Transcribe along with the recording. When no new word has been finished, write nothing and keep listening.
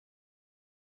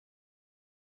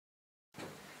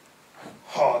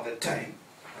all the time.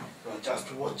 You are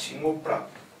just watching Oprah.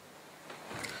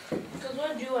 Because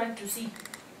what do you want to see?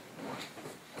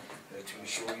 Let me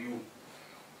show you.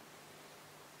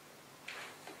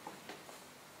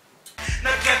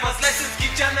 Now driver's license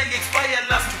kijana expired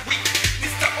last week.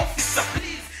 Mr. Officer,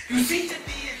 please. You see?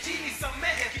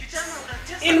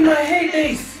 In my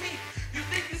heydays,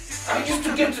 I used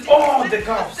to get all the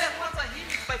girls.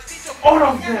 All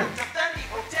of them.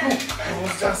 Look, I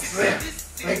was just there.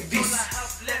 Like this.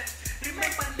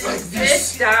 Like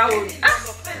this. Sit down.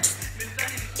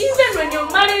 Even when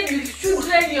you're married with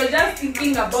children, you're just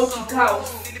thinking about the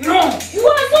cows. No! You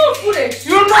are so foolish.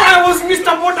 You know I was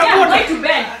Mr. Boda Yeah, Boda. go to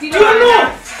bed. Do you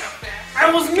know?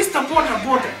 I was Mr. Boda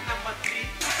Boda.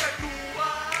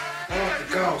 All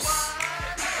the girls.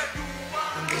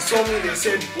 When they saw me, they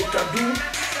said, Boda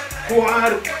do, who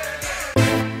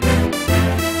are...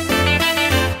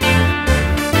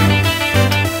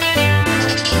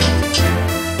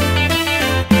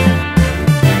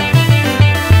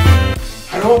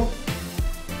 Hello?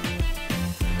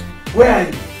 Where are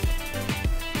you?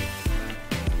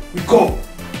 We go.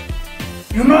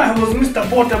 You know I was Mr.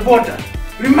 Boda Boda.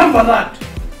 Remember that?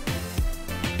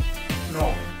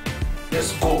 No.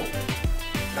 Let's go.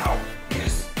 Now.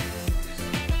 Yes.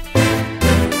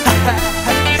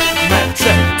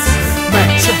 Madtraxx,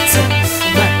 Madtraxx,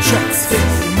 Madtraxx,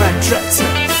 Madtraxx,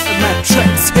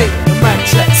 Madtraxx, hey,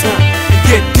 Madtraxx,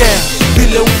 get down.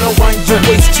 Below no wind your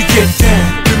waist to get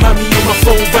down. Remind me on my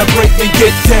phone, vibrate and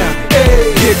get down.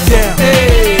 Get down,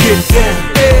 get down,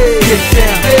 get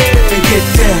down, and get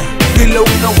down. Below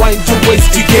no wind your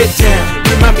waist to get down.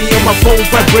 Remind me on my phone,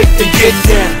 vibrate and get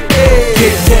down.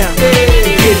 Get down,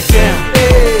 get down,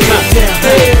 get down,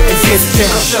 and get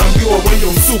down. Nashambiwa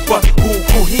wendo msupa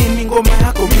huku. Hii ni ngoma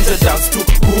yako mita dance tu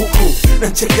huku.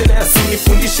 Nachekelea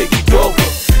sinifundishe kidogo.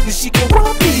 Nishike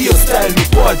wapi hiyo style ni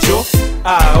poajo?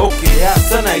 Okay,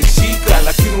 sana ishika.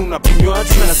 Lakini unapinywa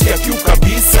tu na nasikia kiu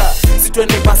kabisa.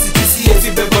 Sitwende basi tusiye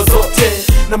zibebo zote.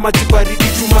 Na maji baridi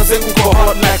chuma zengu kwa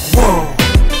hot like wow.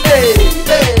 Hey,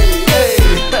 hey, hey.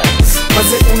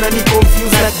 Maze unani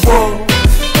confuse like wow.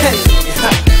 Hey,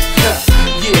 yeah,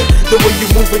 the way you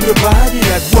moving your body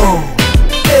like wow.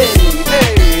 Hey,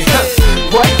 hey,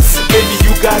 what? Baby,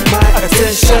 you got my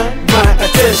attention,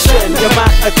 yeah,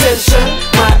 my attention,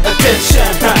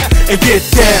 and get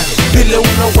down. Below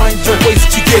no wind your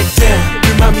waist to get down.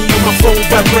 Remind me on my phone,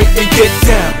 vibrate and get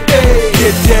down.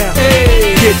 Get down,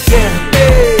 get down,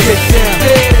 get down,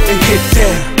 and get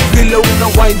down. Below no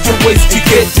wind your waist to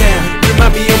get down.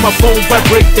 Remind me on my phone,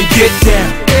 vibrate and get down.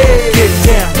 Get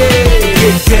down,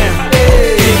 get down,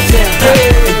 get down,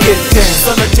 and get down.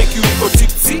 Sana check you uko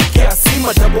tipsy kiasi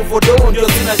madabo vodo ndio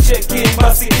zina check in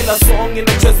basi kila song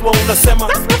ina chest wa unasema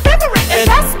that's my favorite and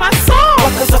that's my song.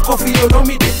 Wakaza coffee you know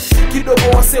me de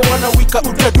kidogo wase wanawika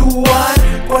utadua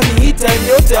kwani hii time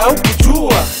yote au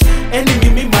kujua eni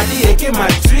mimi madieke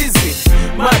matrizi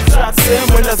Madtraxx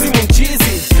mwe lazimu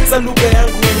mchizi za lugha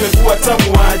yangu imekuwa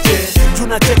tamu aje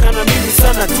tunacheka na mimi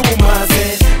sana tu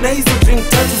maze na hizo drink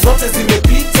tatu zote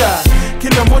zimepita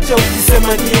kila moja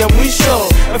ukisema ni ya mwisho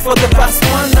for the past 1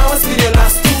 hour it's been the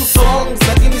last 2 songs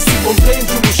lakini si complain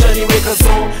tulishaniweka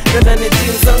song na ndani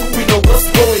jeans zangu we know what's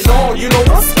going on you know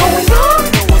what's going on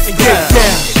get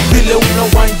down below no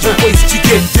wind your waist to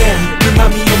get down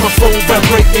remind me on my phone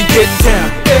vibrate and get down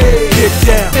get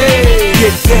down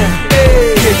get down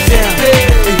get down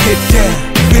and get down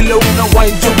below no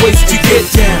wind your waist to get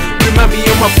down remind me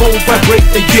on my phone vibrate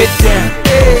and get down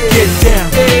get down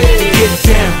get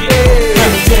down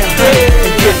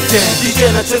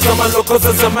DJ nacheza maloko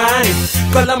za zamani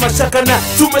kala mashaka na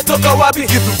tumetoka wapi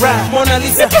Mona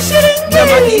Lisa na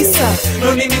Manisa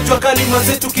no nini jua kalima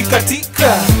zetu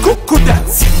kikatika kuku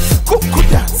dance kuku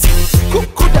dance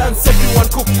kuku dance everyone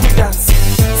kuku dance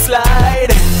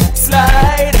slide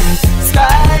slide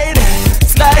slide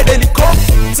slide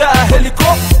helicopter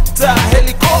helicopter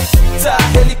helicopter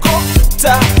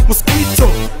helicopter mosquito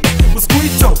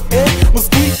mosquito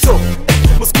mosquito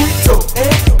mosquito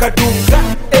kadunga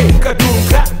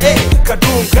kadunga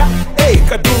kadunga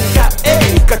kadunga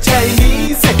ka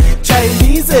Chinese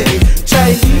Chinese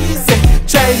Chinese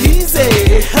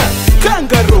Chinese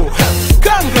kangaroo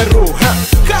kangaroo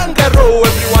kangaroo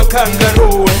everyone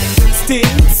kangaroo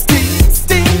sting sting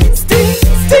sting sting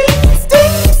sting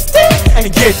sting sting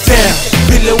and get down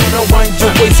below no wind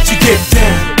your waist to get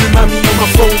down remind me on my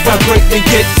phone vibrate and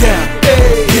get down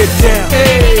get down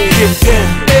get down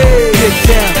get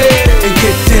down and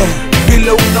get down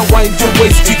below no wind your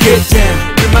waist to get down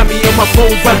remind me on my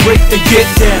phone vibrate and get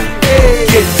down